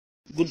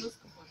Good.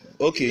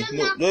 Okay.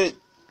 No.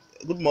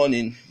 Good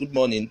morning. Good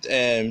morning.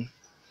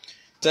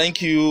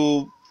 Thank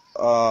you.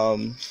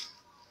 To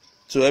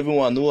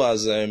everyone who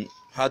has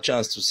had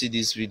chance to see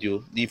this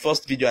video. The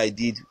first video I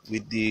did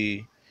with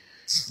the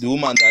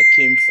woman that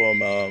came from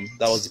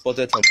that was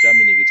deported from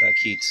Germany with her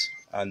kids,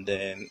 and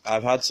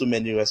I've had so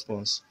many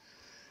response.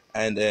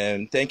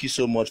 And thank you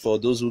so much for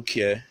those who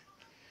care.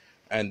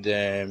 And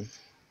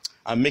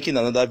I'm making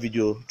another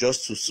video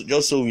just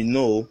so we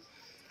know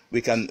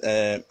we can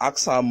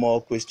ask her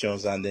more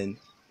questions and then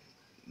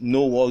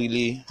know what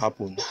really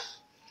happened.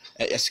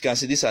 As you can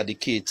see, these are the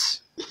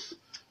kids.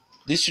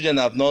 These children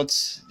have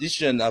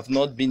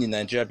not been in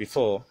Nigeria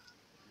before.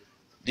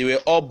 They were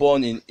all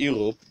born in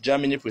Europe,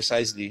 Germany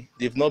precisely.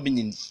 They've not been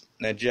in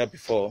Nigeria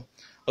before.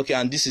 Okay,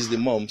 and this is the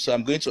mom. So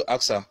I'm going to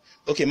ask her.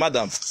 Okay,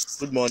 madam,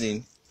 good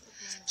morning.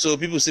 So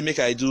people say make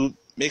I do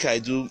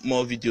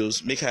more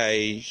videos, make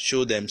I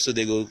show them so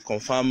they go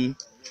confirm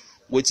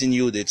wetin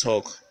you they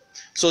talk.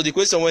 So the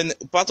question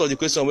part of the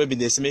question will be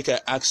they say make I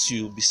ask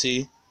you, be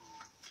say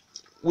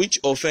which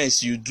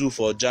offense you do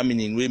for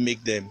Germany will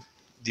make them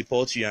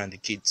deport you and the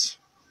kids.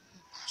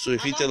 So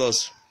if you tell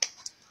us.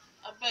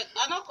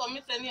 I don't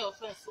commit any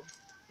offense.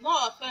 No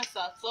offense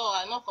at all.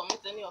 I don't commit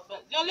any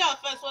offense. The only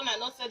offense when I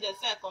not say they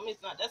say I commit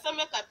now. They say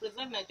make I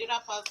present Nigeria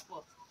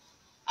passport.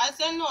 I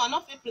say no, I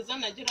not fit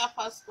present Nigeria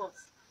passport.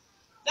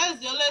 That is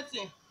the only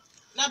thing.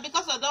 Now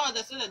because I don't want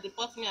to say they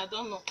deport me, I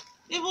don't know.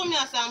 Even me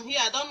as I'm here,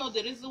 I don't know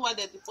the reason why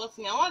they deport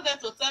me. I want them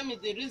to tell me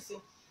the reason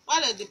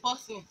why they deport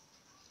me.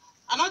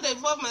 I not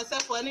involve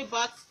myself for any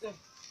bad thing.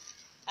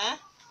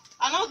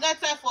 I not get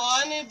there for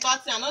any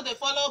bad thing. I know they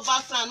follow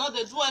bad thing. I know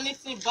they do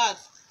anything bad.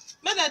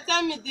 May they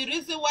tell me the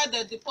reason why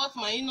they deport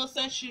my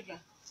innocent children.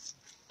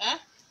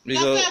 They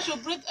say I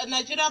should bring a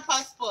Nigeria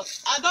passport.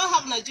 I don't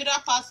have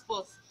Nigeria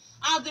passport.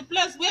 And the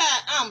place where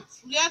I am,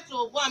 where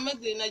to go and make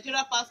the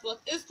Nigeria passport,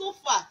 is too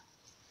far.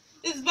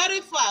 It's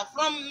very far.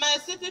 From my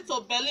city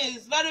to Berlin,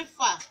 it's very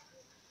far.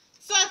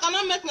 So I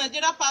cannot make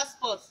Nigeria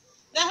passport.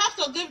 They have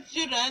to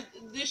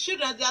give the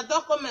children their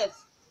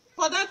documents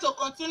for them to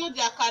continue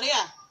their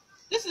career.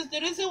 This is the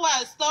reason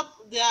why I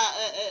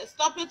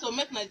stopping to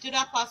make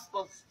Nigeria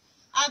passports.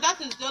 And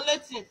that is the only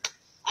thing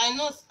I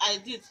know I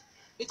did.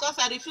 Because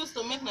I refused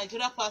to make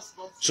Nigeria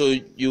passport. So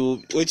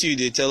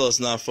they tell us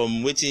now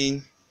from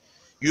waiting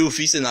you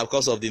facing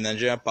because of the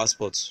Nigerian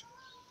passport.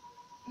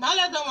 Now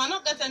let them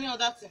not get any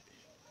other thing.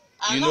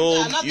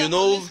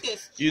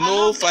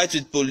 Fight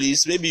with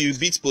police. Maybe you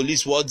beat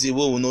police what they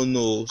will not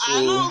know. So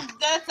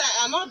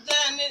I not get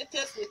any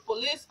case with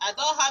police. I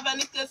don't have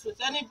any case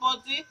with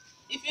anybody.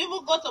 If you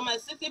even go to my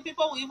city,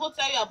 people will even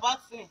tell you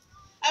about me.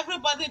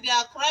 Everybody, they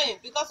are crying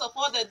because of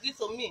what they did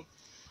to me.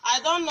 I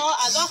don't know.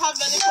 I don't have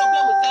any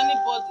problem with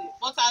anybody.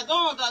 But I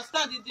don't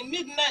understand. In the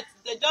midnight,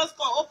 they just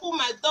come open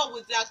my door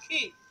with their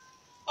key.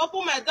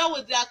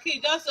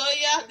 Just so,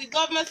 yeah, the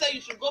government said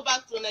you should go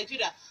back to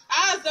Nigeria.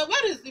 I asked them,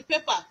 where is the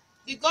paper?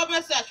 The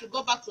government said I should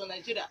go back to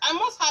Nigeria. I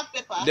must have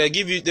paper. They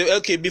give you,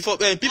 before,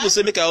 people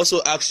say, make I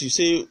also ask you,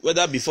 say,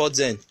 whether before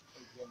then,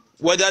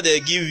 whether they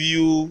give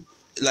you,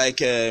 like,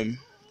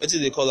 what do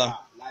they call them?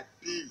 Like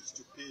bills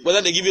to pay.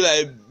 Whether they give you,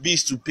 like,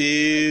 bills to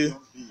pay.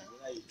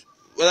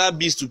 Whether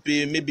bills to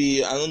pay,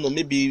 maybe, I don't know,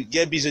 maybe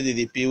get bills where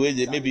they pay, where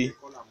they,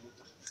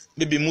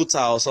 maybe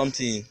muta or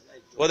something.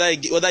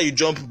 Whether you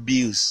jump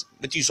bills,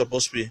 what you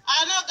supposed to pay?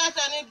 I don't get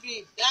any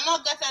bill. I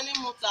don't get any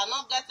muta. I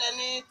don't get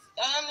anything.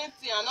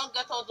 I don't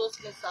get all those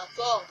things at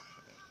all.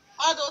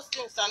 All those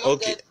things I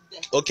don't get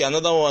them. Okay,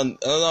 another one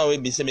way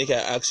be say make I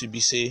ask you be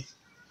say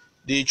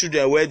the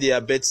children where their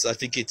birth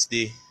certificates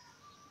they.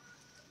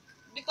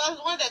 Because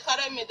when they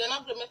carry me, they're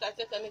not going to make I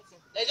take anything.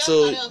 They just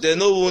so they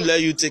no won't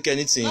let you take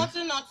anything.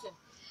 Nothing.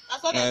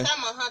 That's why they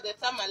tie my hand, they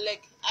tie my leg.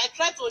 I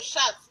try to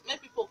shout,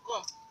 make people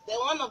come. Then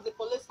one of the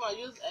policemen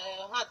use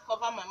hand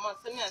cover my mouth,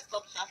 say me I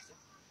stop shouting.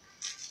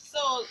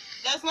 So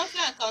there's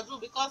nothing I can do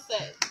because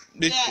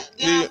there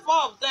are 4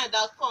 of them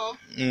that come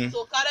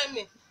to carry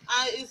me,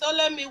 and it's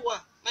only me one.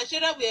 My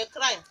children were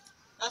crying,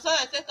 and so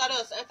I take carry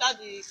us enter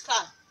the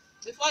car.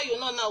 Before you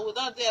know now,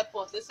 without the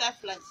airport, they say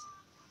flight.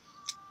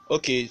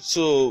 Okay,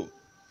 so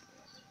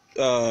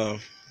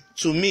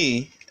to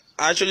me,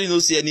 I actually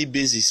don't see any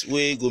basis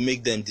where go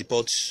make them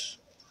deport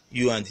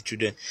you and the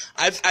children.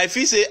 I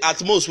feel say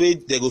at most way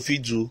they go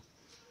fit do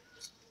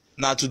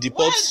now to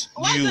deport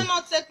why you. Why they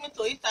not take me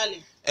to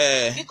Italy?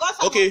 Because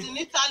I was in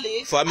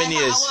Italy. For how many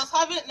years? I was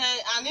having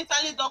an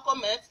Italy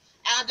document,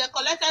 and they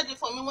collected it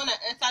for me when I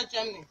entered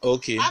Germany.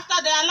 Okay.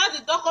 After they allowed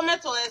the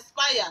document to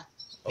expire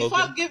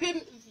before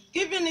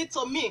giving it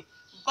to me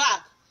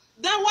back,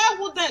 then why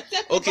would they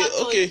take me back to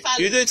Italy?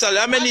 You did Italy.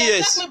 How many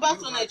years? Take me back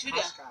to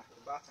Nigeria.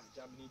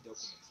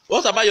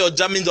 What about your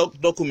German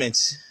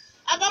documents?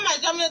 About my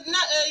German,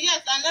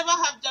 yes, I never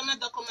have German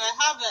document. I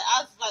have an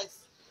advice,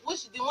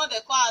 which the one they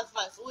call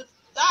advice. With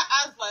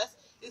that advice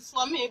is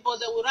for me, but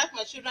they will write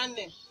my children's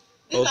name.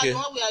 These are the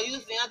one we are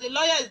using, and the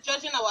lawyer is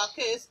judging our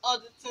case, or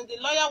the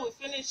lawyer will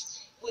finish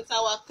with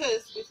our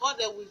case before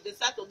they will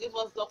decide to give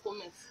us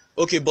documents.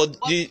 Okay, but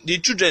the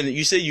children,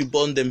 you say you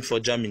born them for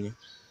Germany.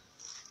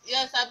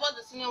 Yes, I bought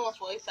the senior one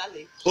for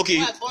Italy. Okay.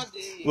 I bought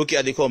the...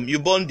 Okay, they come. You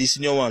born the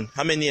senior one.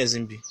 How many years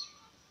in be?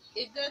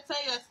 It did 10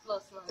 years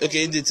plus now.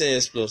 Okay, it did 10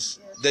 years plus.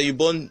 Yes. Then you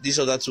born these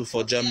other two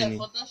for Germany.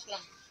 Yeah,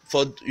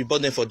 for Deutschland. You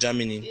bought them for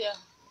Germany.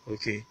 Yeah.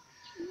 Okay.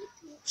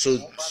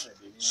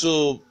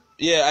 So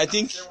yeah, I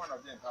think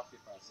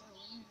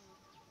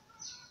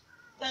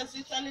there's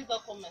Italy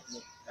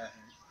documents.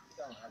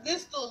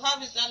 These two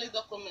have Italy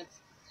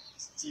documents.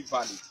 Still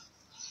valid.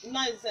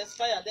 No, it's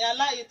expired. They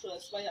allow it to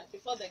expire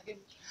before they give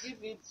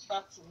it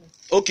back to me.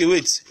 Okay,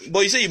 wait. But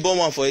you say you bought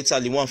one for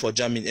Italy, one for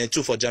Germany, and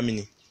two for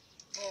Germany.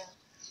 Yeah.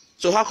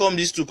 So how come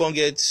these two can't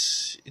get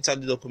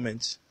Italy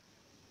documents?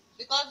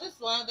 Because this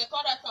one, the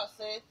contractor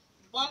said,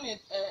 born in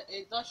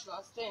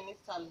Deutschland, stay in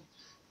Italy.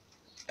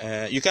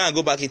 You can't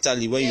go back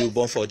Italy when you were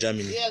born for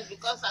Germany. Yes,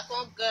 because I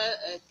can't get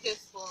a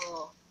case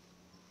for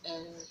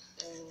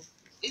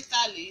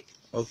Italy.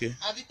 Okay.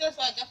 And the case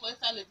I get for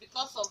Italy,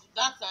 because of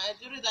that time,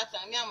 during that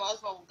time, me and my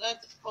husband will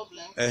get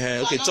problems.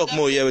 Okay, talk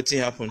more. Yeah, what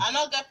thing happened? I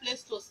not get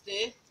place to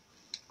stay.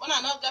 When I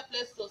not get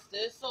place to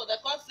stay, so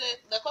they can't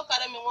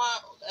carry me one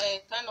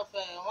kind of a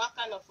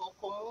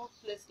common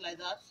place like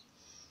that.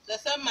 They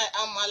said I'm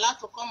allowed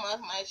to come out.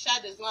 My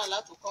child is not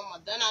allowed to come out.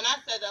 Then and I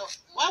said,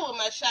 why will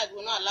my child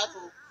will not allowed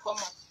to come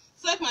out?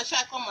 So if my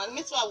child come out,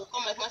 me too I will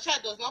come out. If my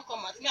child does not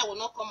come out, me I will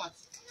not come out.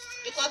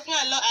 Because me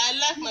I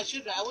like my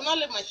children. I will not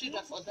leave my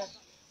children for them.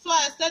 So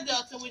I stayed there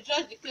until we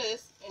judge the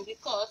case in the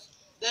court.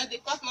 Then the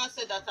court man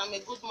said that I'm a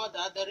good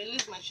mother. They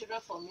released my children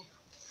for me.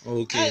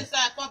 Okay. Then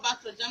I come back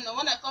to Germany.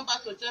 When I come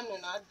back to Germany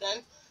now,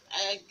 then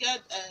I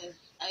get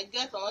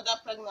another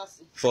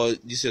pregnancy. For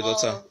this your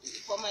daughter?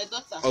 For my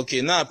daughter.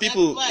 Okay, now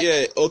people,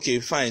 yeah,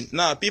 okay, fine.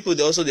 Now people,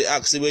 they also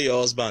where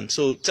your husband.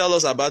 So tell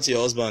us about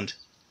your husband.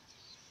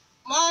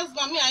 My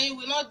husband, me and you,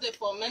 we not there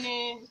for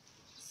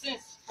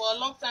a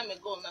long time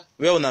ago now.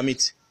 Where will I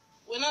meet?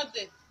 We not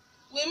there.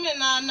 We mean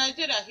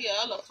Nigeria here,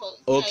 all of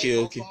us. Okay.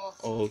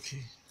 Oh,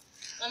 okay.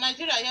 Now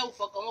Nigeria here,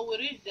 we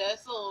reach there,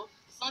 so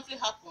something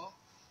happened.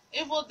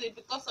 Even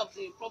because of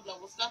the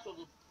problem, we start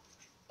to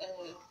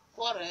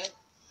quarrel.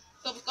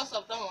 So because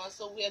of that one,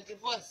 so we are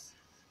divorced.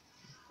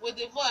 We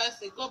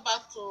divorced.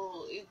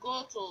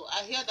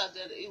 I hear that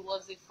it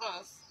was in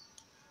France.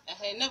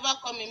 He never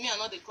call me and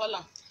not the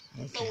caller.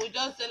 Okay. So we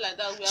just say like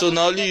that. So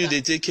now only you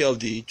they take care of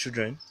the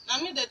children? Now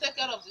me they take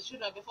care of the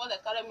children before they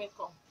carry me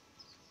come.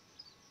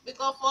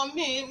 Because for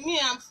me,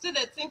 I still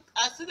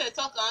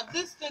talk, and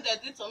this thing they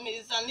did to me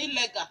is an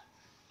illegal.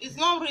 It's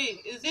not real,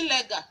 it's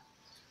illegal.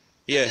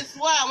 Yeah. This is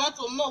why I want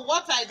to know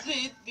what I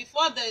did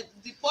before they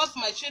deport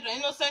my children,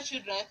 innocent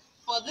children,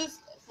 for this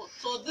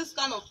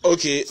kind of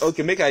thing.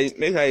 Okay, make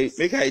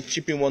I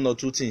chip in one or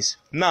two things.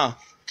 Now,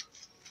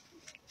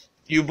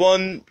 you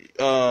born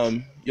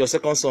your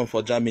second son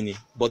for Germany,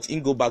 but he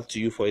go back to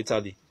you for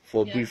Italy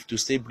to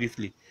stay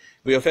briefly.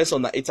 But your first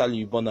son na Italy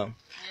you born am.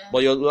 Yeah.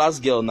 But your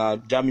last girl na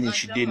Germany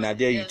she did, na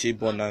there you take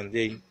born and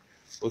there.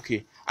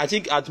 Okay. I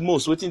think at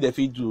most wetin they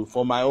fit do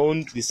for my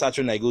own research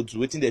when I go do,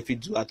 wetin they fit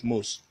do at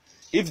most.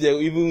 If they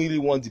even really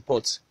want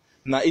deport,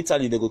 na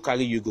Italy they go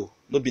carry you go,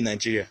 no be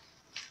Nigeria.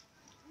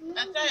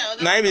 But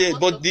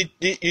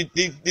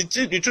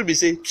the truth be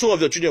say 2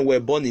 of your children were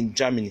born in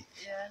Germany.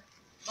 Yeah.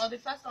 But the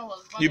first one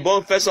was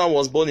born. First one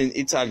was born in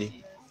Italy.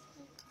 Yes.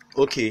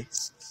 Okay.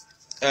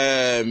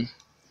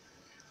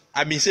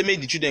 I been say make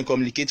the children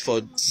communicate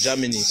for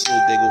Germany so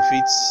they go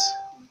fit,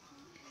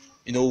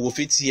 go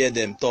fit hear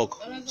them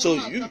talk. So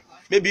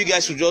maybe you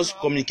guys should just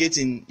communicate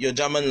in your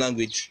German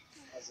language,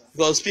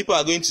 because people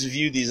are going to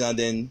view this and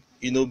then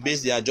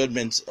base their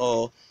judgment,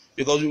 or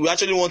because we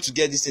actually want to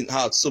get this thing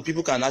out so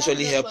people can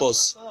actually help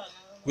us.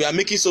 We are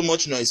making so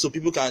much noise so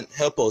people can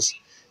help us.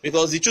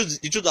 Because the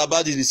truth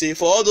about it, we say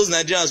for all those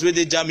Nigerians where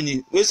they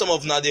Germany, where some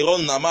of now they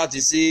run their mouth, they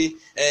say,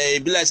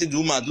 be like say the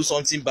woman do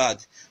something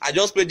bad. I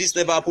just pray this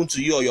never happen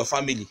to you or your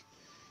family.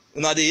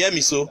 Now they hear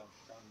me so.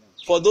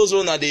 For those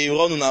who now they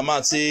run on their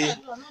mouth, say,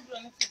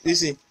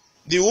 listen,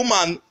 the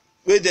woman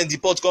where then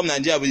deport come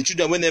Nigeria with the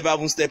children will never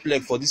even step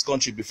leg for this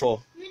country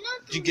before.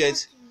 You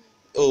get?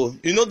 Oh,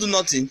 you not do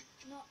nothing?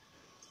 No.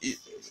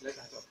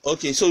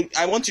 Okay, so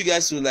I want you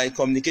guys to like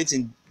communicate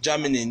in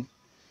German,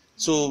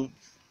 so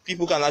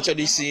people can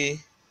actually see.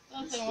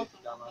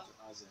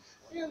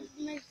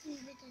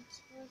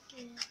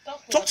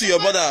 Talk to your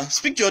brother.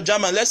 Speak your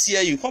German. Let's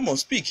hear you. Come on,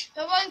 speak.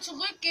 Wir wollen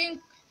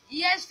zurückgehen.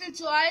 Hier ist viel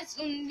zu heiß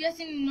und wir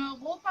sind in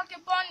Europa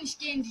geboren. Ich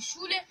gehe in die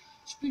Schule,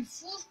 spiele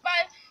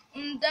Fußball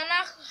und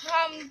danach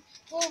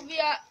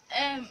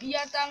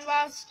dann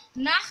war es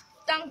Nacht.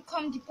 Dann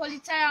kommt die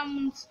Polizei,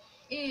 haben uns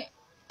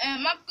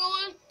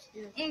abgeholt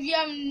und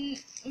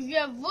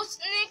wir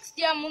wussten nichts.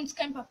 Die haben uns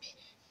kein Papier.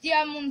 Die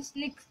haben uns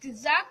nichts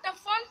gesagt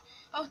davon,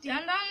 auch die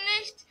anderen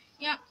nicht.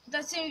 Ja,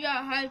 da sind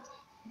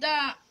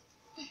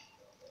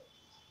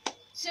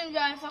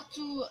wir einfach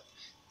zu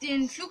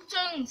den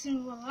Flugzeugen,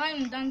 sind wir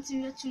rein und dann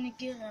sind wir zu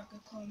Nigeria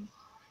gekommen.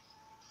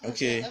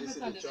 Okay.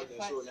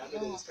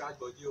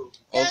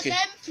 Ja,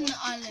 kämpfen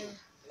alle.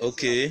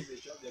 Okay.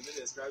 Ich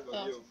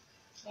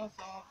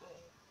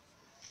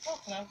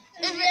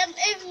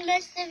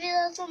möchte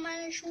wieder zu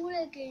meiner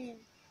Schule gehen.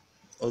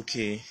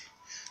 Okay.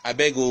 I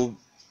beg you,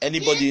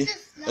 anybody.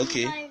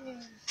 Okay.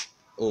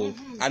 Oh,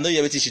 I know you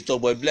everything she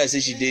talk, but bless say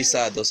she dey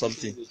sad or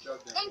something.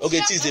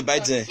 Okay, things dey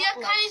bite them. Hier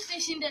kann ich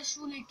nicht in der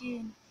Schule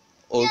gehen.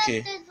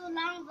 Okay. Das ist so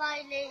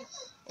langweilig.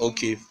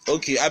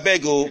 Okay. I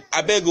beg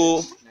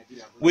you.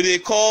 Will they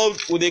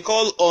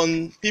call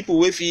on people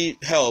wey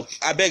fit help?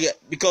 I beg,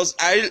 because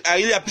I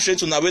really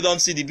appreciate una wey don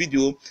see the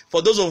video.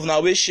 For those of una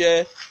wey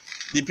share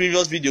the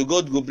previous video,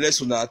 God go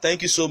bless una.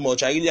 Thank you so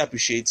much. I really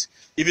appreciate.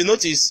 If you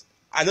notice,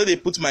 I know they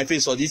put my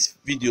face on this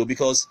video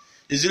because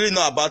it's really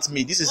not about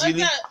me. This is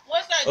really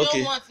what I okay.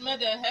 don't want may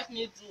they help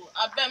me do.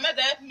 I beg may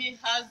they help me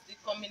house the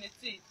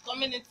community,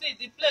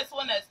 the place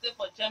when I stay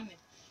for Germany.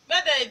 May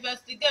they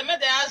investigate, may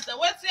they ask them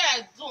what say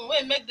I do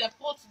when make them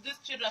put these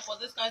children for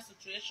this kind of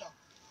situation.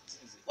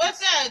 What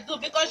say I do?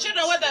 Because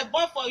children when they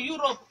born for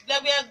Europe, they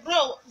were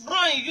grow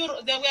in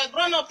Europe, they were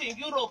grown up in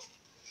Europe.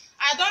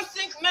 I don't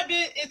think maybe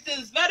it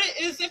is very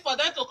easy for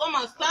them to come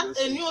and start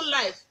a new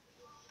life.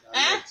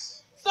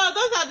 So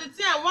those are the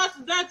things I want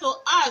them to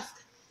ask,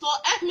 to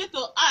help me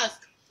to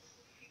ask.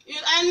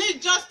 I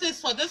need justice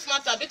for this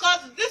matter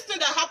because this thing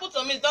that happened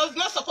to me was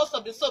not supposed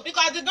to be so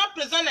because I did not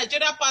present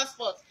Nigeria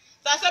passport.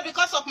 So I said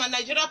because of my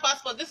Nigeria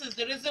passport, this is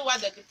the reason why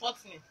they deport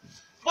me.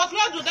 But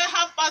where do they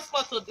have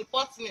passport to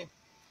deport me?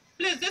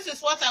 Please, this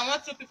is what I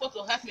want you people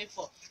to help me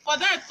for. For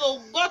them to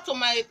go to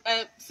my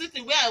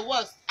city where I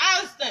was,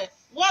 ask them,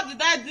 what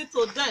did I do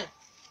to them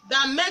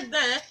that made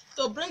them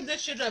to bring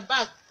these children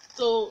back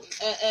to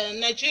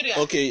Nigeria?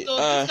 Okay. So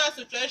this kind of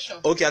situation.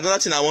 Okay, another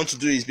thing I want to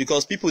do is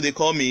because people they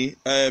call me,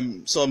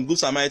 some good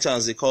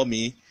Samaritans they call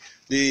me,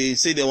 they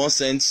say they won't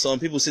send. Some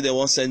people say they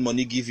won't send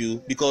money give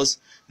you because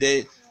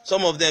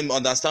some of them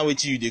understand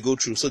what you they go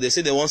through, so they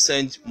say they won't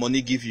send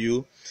money give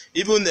you.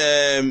 Even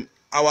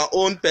our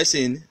own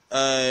person,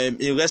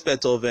 in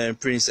respect of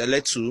Prince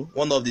Eletu,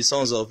 one of the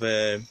sons of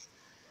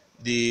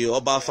the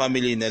Oba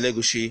family in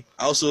Elegushi,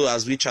 also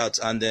has reached out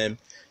and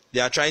they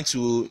are trying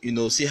to,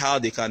 see how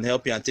they can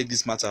help you and take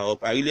this matter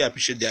up. I really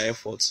appreciate their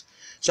efforts.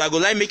 So I go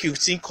like make you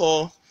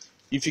call,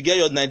 if you get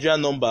your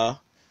Nigerian number,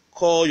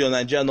 call your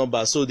Nigerian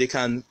number so they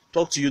can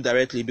talk to you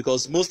directly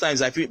because most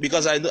times I feel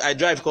because I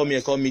drive, come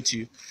here, come meet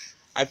you.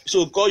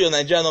 So call your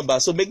Nigerian number,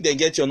 so make them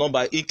get your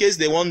number in case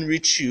they won't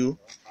reach you.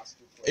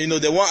 They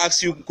won't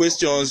ask you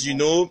questions,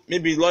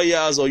 maybe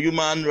lawyers or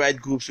human rights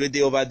groups where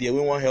they over there, we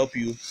won't help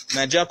you.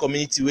 Nigerian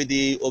community where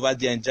they over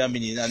there in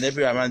Germany and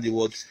everywhere around the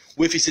world,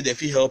 where if you say they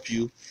feel help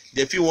you,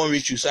 they feel won't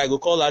reach you. So I go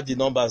call out the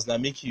numbers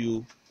that make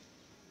you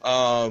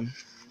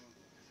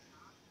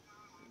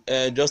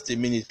just a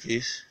minute,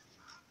 please.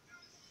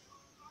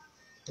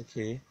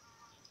 Okay.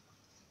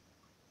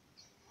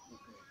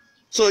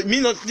 So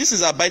this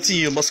is a biting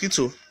you,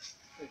 mosquito.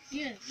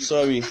 Yes.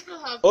 Sorry.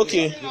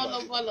 Okay.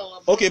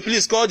 Okay,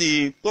 please call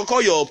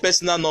your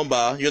personal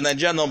number, your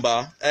Nigerian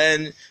number,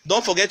 and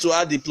don't forget to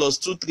add the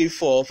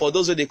 +234 for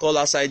those who they call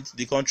outside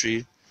the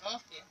country.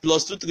 Okay.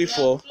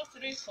 +234.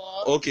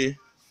 Okay.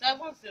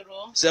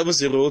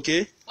 70.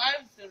 Okay.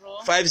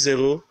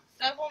 50.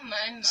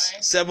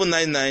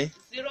 799.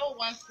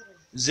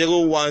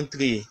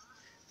 013.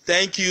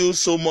 Thank you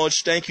so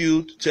much. Thank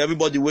you to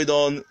everybody who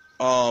don't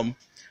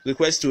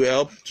request to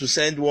help, to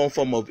send one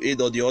form of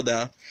aid or the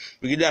other.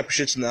 We really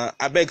appreciate it. Now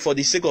I beg, for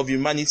the sake of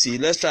humanity,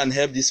 let's try and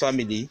help this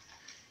family.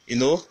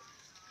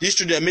 These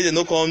children may they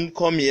not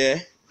come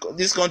here.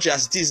 This country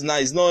as it is now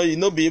is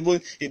not, be able,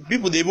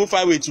 people they even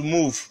find way to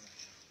move.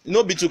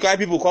 Be to carry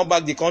people come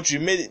back the country.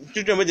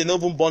 Children may they not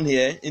even born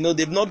here.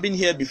 They've not been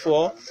here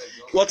before.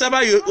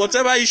 Whatever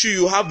issue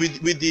you have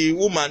with the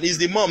woman is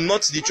the mom,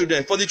 not the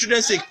children. For the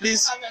children's sake,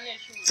 please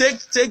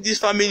take this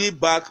family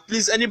back.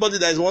 Please, anybody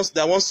that wants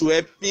to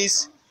help,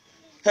 please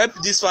help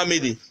this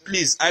family.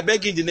 Please, I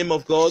beg you in the name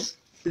of God,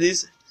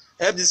 please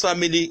help this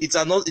family. It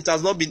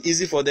has not been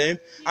easy for them.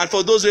 And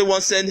for those who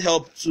want to send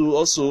help to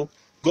also,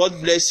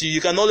 God bless you. You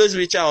can always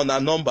reach out on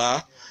our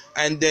number.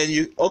 And then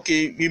you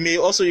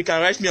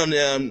can write me on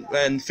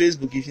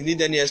Facebook if you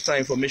need any extra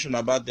information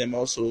about them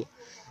also.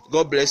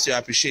 God bless you. I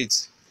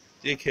appreciate.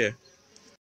 Take care.